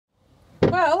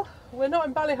Well, we're not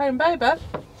in Ballyholme Bay, Bev.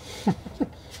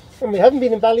 And we haven't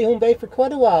been in Ballyholme Bay for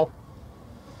quite a while.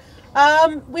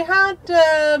 We had,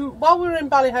 while we were in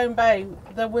Ballyholme Bay,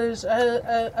 there was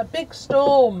a big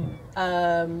storm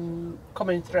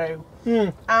coming through.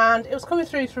 And it was coming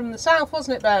through from the south,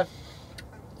 wasn't it, Bev?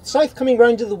 South coming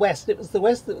round to the west. It was the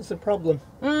west that was the problem.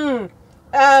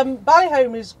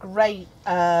 Ballyholme is great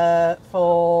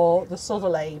for the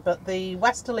southerly, but the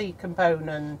westerly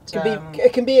component...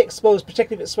 It can be exposed,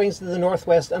 particularly if it swings to the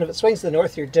northwest, and if it swings to the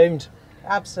north, you're doomed.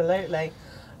 Absolutely.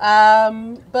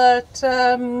 But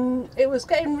it was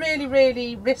getting really,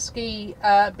 really risky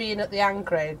being at the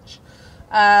anchorage.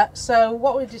 So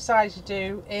what we decided to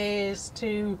do is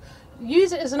to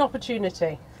use it as an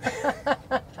opportunity.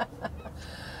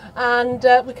 And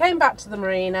we came back to the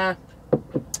marina.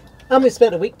 And we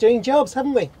spent a week doing jobs,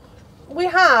 haven't we? We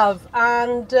have,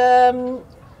 and none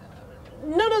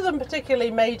of them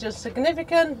particularly major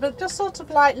significant, but just sort of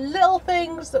like little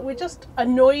things that we're just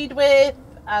annoyed with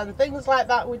and things like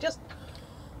that. We just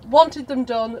wanted them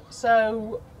done.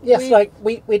 So yes,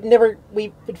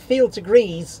 we'd failed to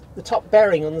grease the top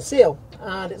bearing on the sail,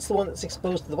 and it's the one that's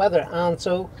exposed to the weather, and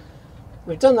so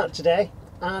we've done that today,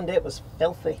 and it was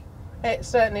filthy. It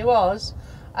certainly was.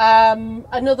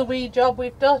 Another wee job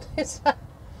we've done is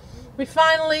we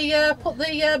finally put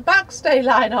the backstay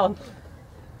line on.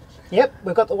 Yep,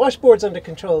 we've got the washboards under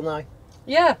control now.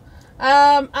 Yeah,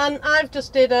 and I've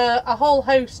just did a whole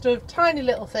host of tiny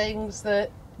little things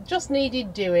that just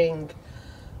needed doing.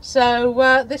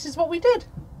 So this is what we did.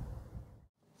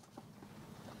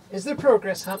 Is there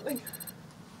progress happening?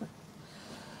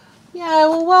 Yeah,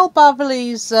 well, while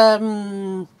Beverly's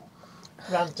ranting,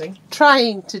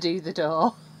 trying to do the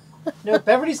door. No,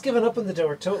 Beverly's given up on the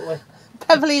door, totally.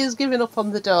 Beverly has given up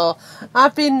on the door.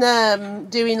 I've been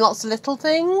doing lots of little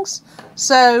things.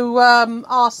 So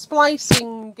our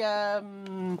splicing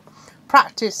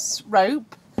practice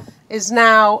rope is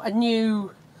now a new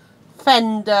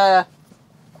fender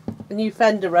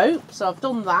rope. So I've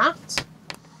done that.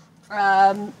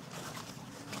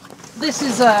 This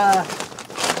is an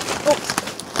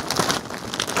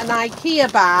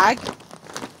IKEA bag,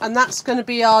 and that's going to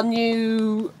be our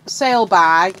new sail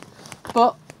bag.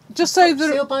 But just so that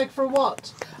sail bag for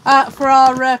what? For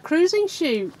our cruising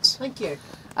shoot. Thank you.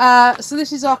 So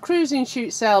this is our cruising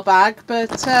shoot sail bag,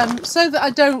 but so that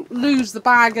I don't lose the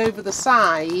bag over the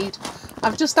side,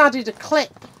 I've just added a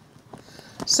clip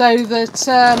so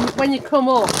that when you come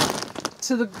up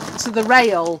to the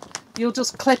rail, you'll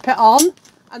just clip it on,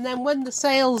 and then when the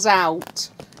sail's out,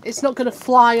 it's not going to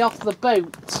fly off the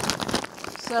boat.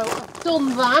 So I've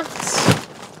done that.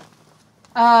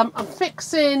 I'm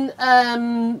fixing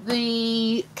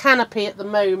the canopy at the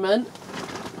moment,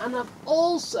 and I've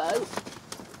also,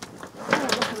 look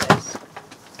at this,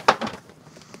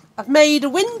 I've made a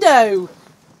window.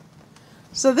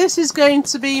 So this is going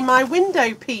to be my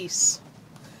window piece.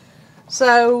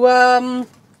 So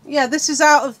yeah, this is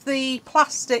out of the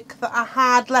plastic that I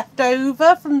had left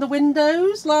over from the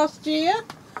windows last year.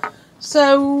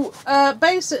 So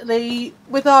basically,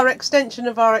 with our extension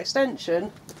of our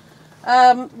extension,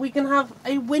 we can have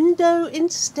a window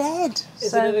instead.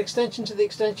 Is it an extension to the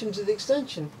extension to the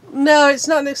extension? No, it's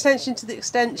not an extension to the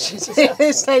extension to the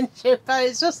extension, but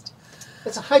it's just...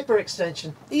 It's a hyper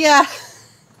extension. Yeah.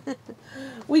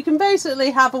 We can basically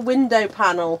have a window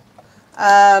panel.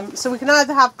 So we can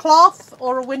either have cloth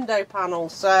or a window panel.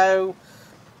 So,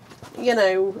 you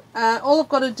know, all I've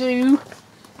got to do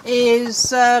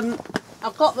is,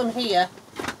 I've got them here,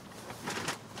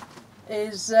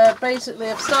 is basically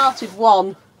I've started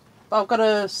one, but I've got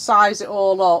to size it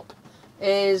all up,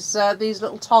 is these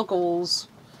little toggles.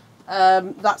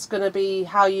 That's going to be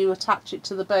how you attach it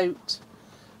to the boat,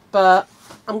 but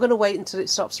I'm going to wait until it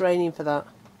stops raining for that.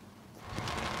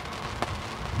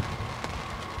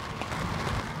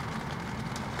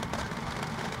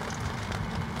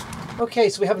 Okay,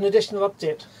 so we have an additional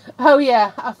update. Oh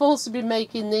yeah, I've also been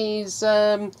making these,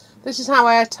 this is how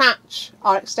I attach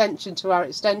our extension to our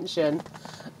extension.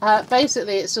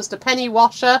 Basically it's just a penny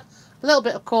washer, a little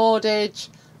bit of cordage,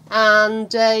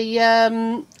 and a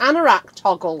anorak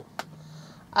toggle,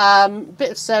 bit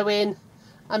of sewing,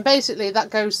 and basically that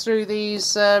goes through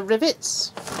these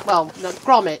rivets, well, no,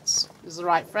 grommets is the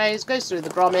right phrase, goes through the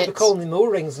grommets. We'll call them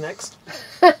O-rings next.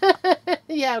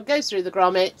 Yeah, it goes through the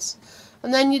grommets.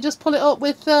 And then you just pull it up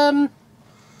with the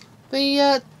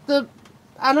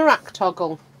anorak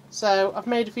toggle. So I've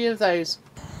made a few of those.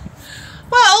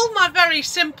 Well, my very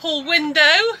simple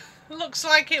window looks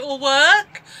like it will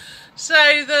work. So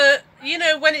that, you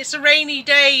know, when it's a rainy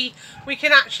day, we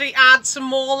can actually add some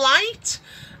more light.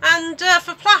 And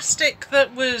for plastic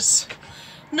that was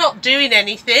not doing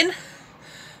anything,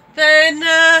 then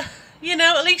you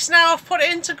know, at least now I've put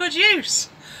it into good use.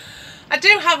 I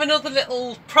do have another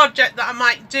little project that I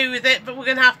might do with it, but we're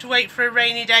going to have to wait for a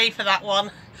rainy day for that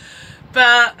one.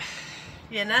 But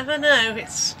you never know.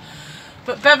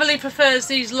 But Beverly prefers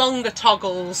these longer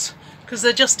toggles because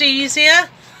they're just easier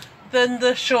than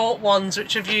the short ones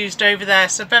which I've used over there.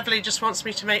 So Beverly just wants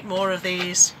me to make more of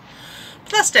these.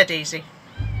 But that's dead easy.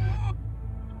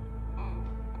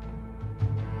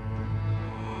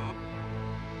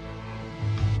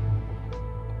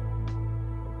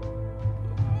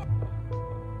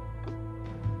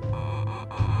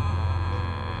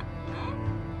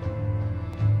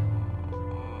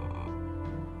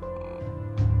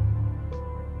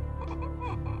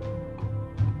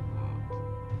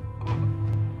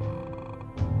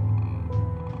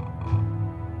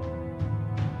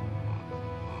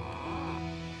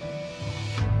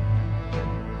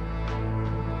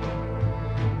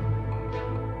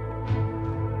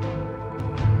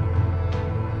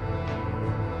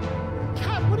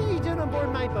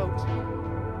 My boat.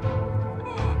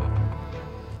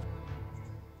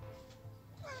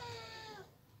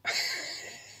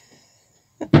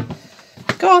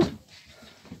 Go on.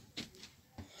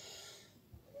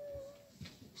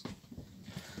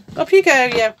 Up you go,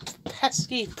 you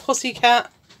pesky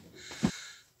pussycat.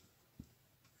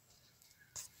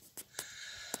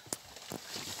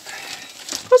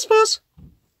 Puss puss.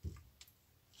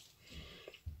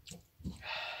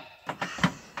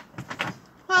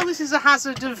 Well, this is a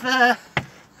hazard of... I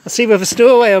see we have a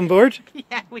stowaway on board.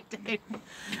 Yeah, we do.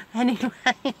 Anyway,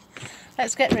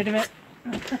 let's get rid of it.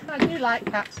 I do like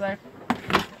cats though.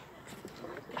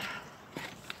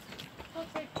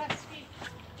 Okay, pesky.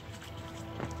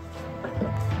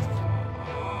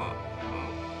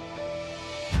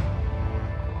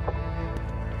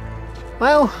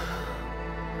 Well,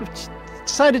 we've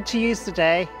decided to use the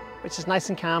day, which is nice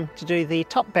and calm, to do the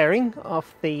top bearing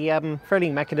of the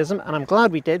furling mechanism, and I'm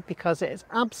glad we did because it is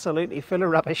absolutely full of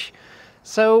rubbish.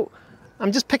 So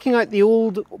I'm just picking out the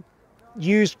old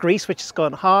used grease which has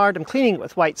gone hard. I'm cleaning it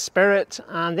with white spirit,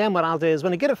 and then what I'll do is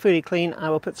when I get it fully clean,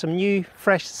 I will put some new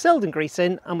fresh Selden grease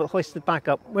in and we'll hoist it back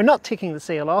up. We're not taking the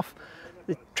sail off.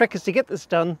 The trick is to get this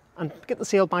done and get the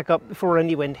sail back up before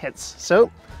any wind hits.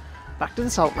 So back to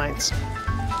the salt mines.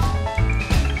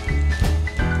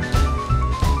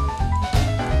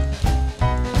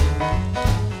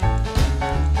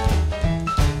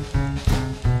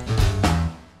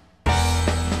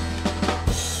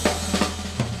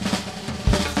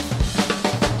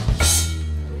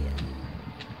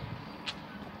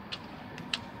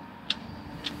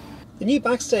 The new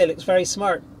backstay looks very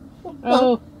smart.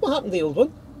 What happened to the old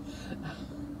one?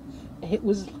 It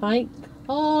was like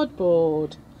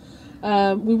cardboard.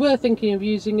 We were thinking of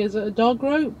using it as a dog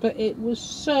rope, but it was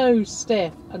so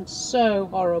stiff and so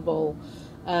horrible.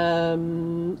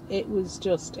 It was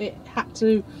just, it had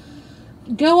to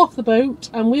go off the boat,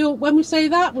 and when we say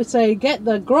that, we say get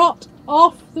the grot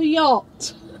off the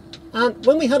yacht. And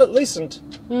when we had it loosened,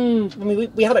 I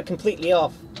mean, we had it completely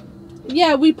off.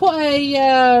 Yeah, we put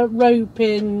a rope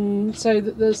in so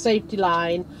that the safety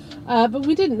line, but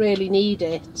we didn't really need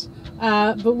it.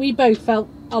 But we both felt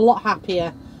a lot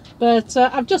happier. But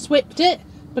I've just whipped it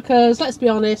because, let's be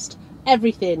honest,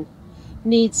 everything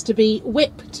needs to be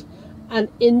whipped and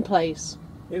in place.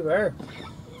 We were.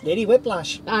 Lady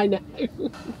Whiplash. I know.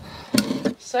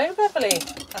 So, Beverly,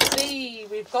 I see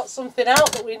we've got something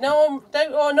out that we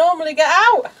don't normally get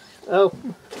out. Oh.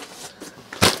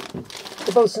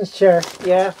 The boatswain's chair,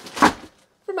 yeah.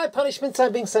 For my punishments,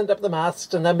 I'm being sent up the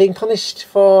mast, and I'm being punished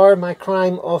for my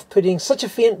crime of putting such a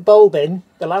faint bulb in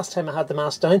the last time I had the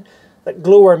mast down that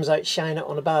glowworms outshine it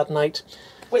on a bad night.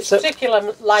 Which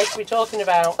particular light are we talking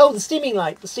about? Oh, the steaming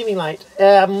light, the steaming light.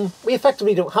 We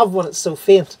effectively don't have one, it's so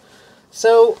faint.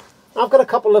 So I've got a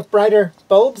couple of brighter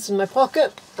bulbs in my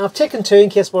pocket. I've taken two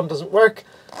in case one doesn't work,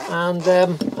 and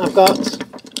I've got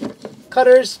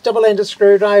cutters, double-ended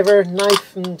screwdriver,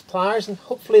 knife and pliers, and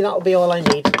hopefully that'll be all I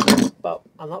need. But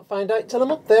I'll not find out till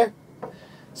I'm up there.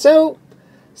 So,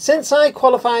 since I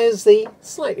qualify as the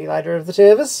slightly lighter of the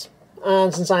two of us,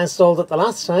 and since I installed it the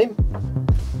last time,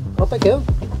 up I go.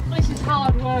 This is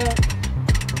hard work.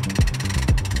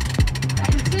 I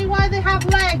can see why they have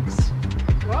legs.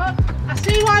 What? I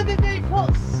see why they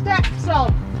put steps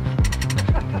on.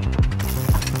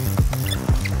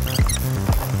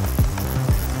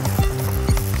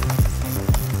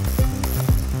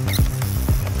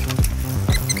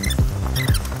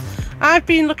 I've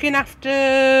been looking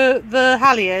after the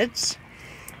halyards,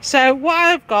 so what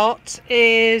I've got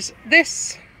is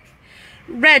this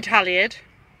red halyard,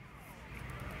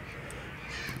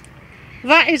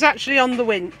 That is actually on the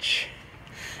winch,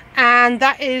 and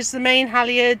that is the main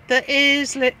halyard that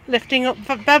is lifting up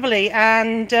Beverly,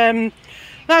 and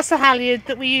that's the halyard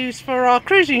that we use for our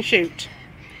cruising shoot.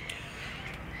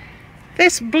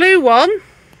 This blue one,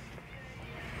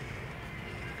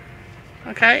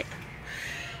 okay,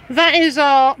 that is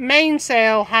our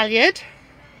mainsail halyard,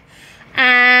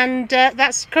 and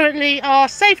that's currently our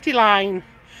safety line,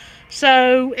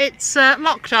 so it's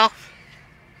locked off.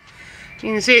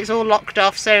 You can see it's all locked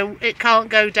off, so it can't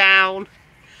go down.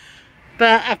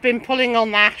 But I've been pulling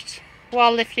on that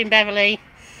while lifting Beverly.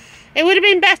 It would have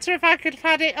been better if I could have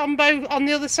had it on both on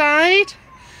the other side,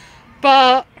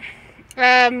 but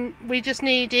we just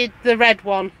needed the red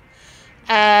one.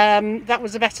 That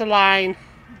was a better line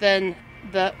than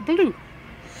the blue,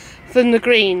 than the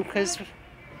green, because.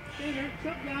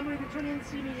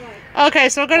 Okay,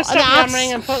 so I'm going to stop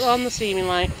yammering and put on the steaming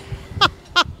light.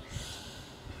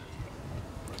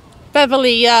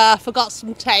 Beverly forgot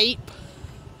some tape,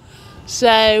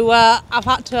 so I've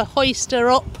had to hoist her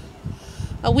up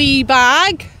a wee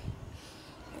bag,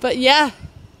 but yeah,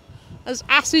 as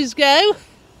asses go,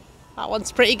 that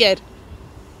one's pretty good.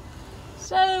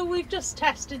 So we've just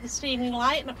tested the steaming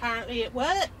light and apparently it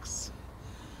works,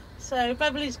 so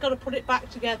Beverly's got to put it back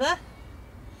together,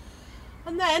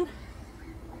 and then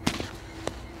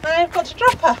I've got to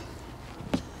drop her,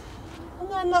 and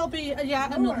then there'll be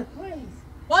another.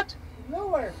 What?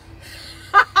 Nowhere.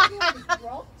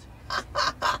 I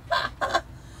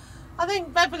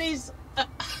think Beverly's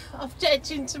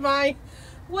objecting to my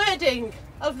wording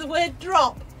of the word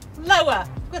drop. Lower.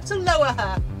 I've got to lower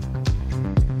her.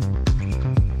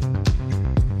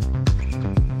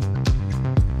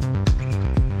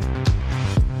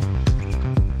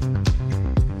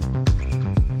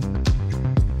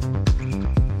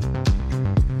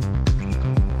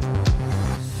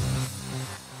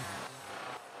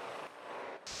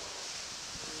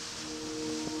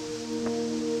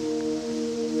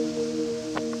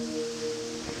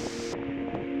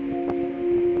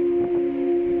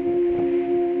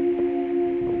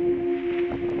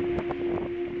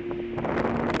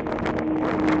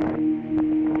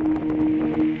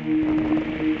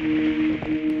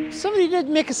 Somebody did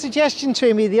make a suggestion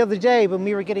to me the other day when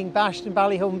we were getting bashed in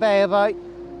Ballyholme Bay about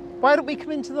why don't we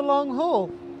come into the long haul?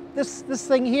 This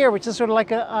thing here, which is sort of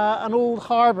like an old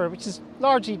harbour, which is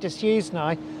largely disused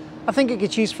now. I think it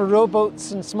gets used for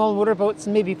rowboats and small motorboats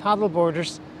and maybe paddle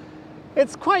boarders.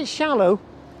 It's quite shallow.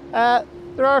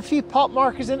 There are a few pot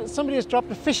markers in it. Somebody has dropped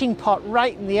a fishing pot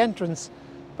right in the entrance.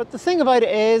 But the thing about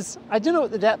it is, I don't know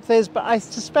what the depth is, but I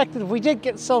suspect that if we did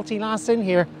get Salty Lass in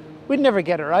here, we'd never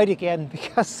get her out again,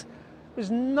 because there's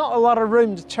not a lot of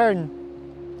room to turn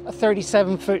a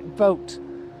 37-foot boat.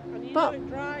 And you know it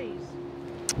dries.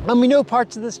 And we know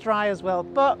parts of this dry as well.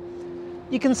 But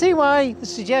you can see why the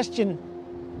suggestion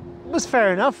was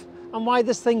fair enough and why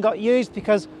this thing got used,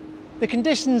 because the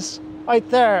conditions out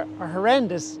there are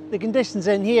horrendous. The conditions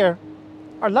in here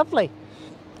are lovely.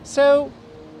 So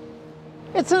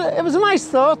it was a nice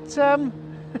thought.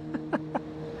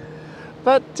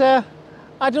 But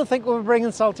I don't think we'll be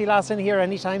bringing Salty Lass in here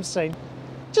anytime soon.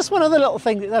 Just one other little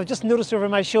thing that I've just noticed over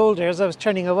my shoulder as I was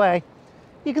turning away.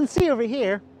 You can see over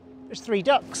here, there's 3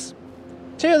 ducks.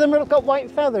 2 of them have got white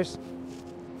feathers.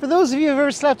 For those of you who've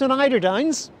ever slept on eider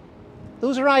downs,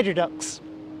 those are eider ducks,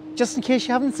 just in case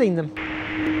you haven't seen them.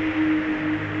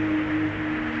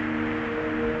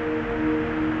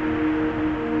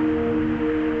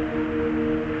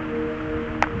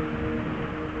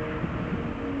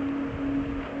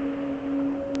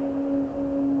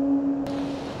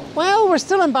 Well, we're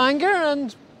still in Bangor,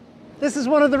 and this is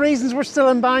one of the reasons we're still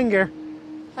in Bangor.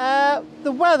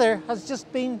 The weather has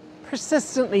just been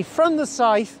persistently from the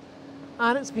south,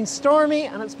 and it's been stormy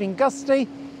and it's been gusty.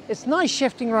 It's now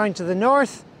shifting around to the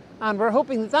north, and we're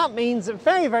hoping that that means that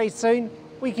very, very soon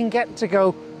we can get to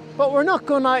go. But we're not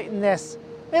going out in this.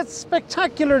 It's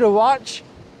spectacular to watch.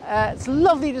 It's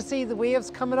lovely to see the waves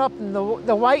coming up and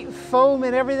the white foam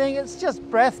and everything. It's just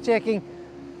breathtaking.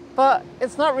 But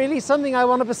it's not really something I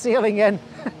want to be sailing in.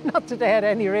 Not today at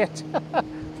any rate.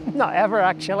 Not ever,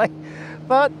 actually.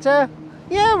 But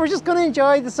yeah, we're just going to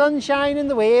enjoy the sunshine and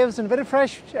the waves and a bit of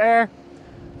fresh air.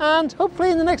 And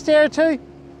hopefully in the next day or two,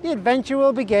 the adventure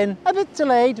will begin. A bit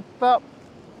delayed, but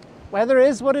weather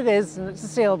is what it is, and it's a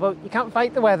sailboat. You can't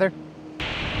fight the weather.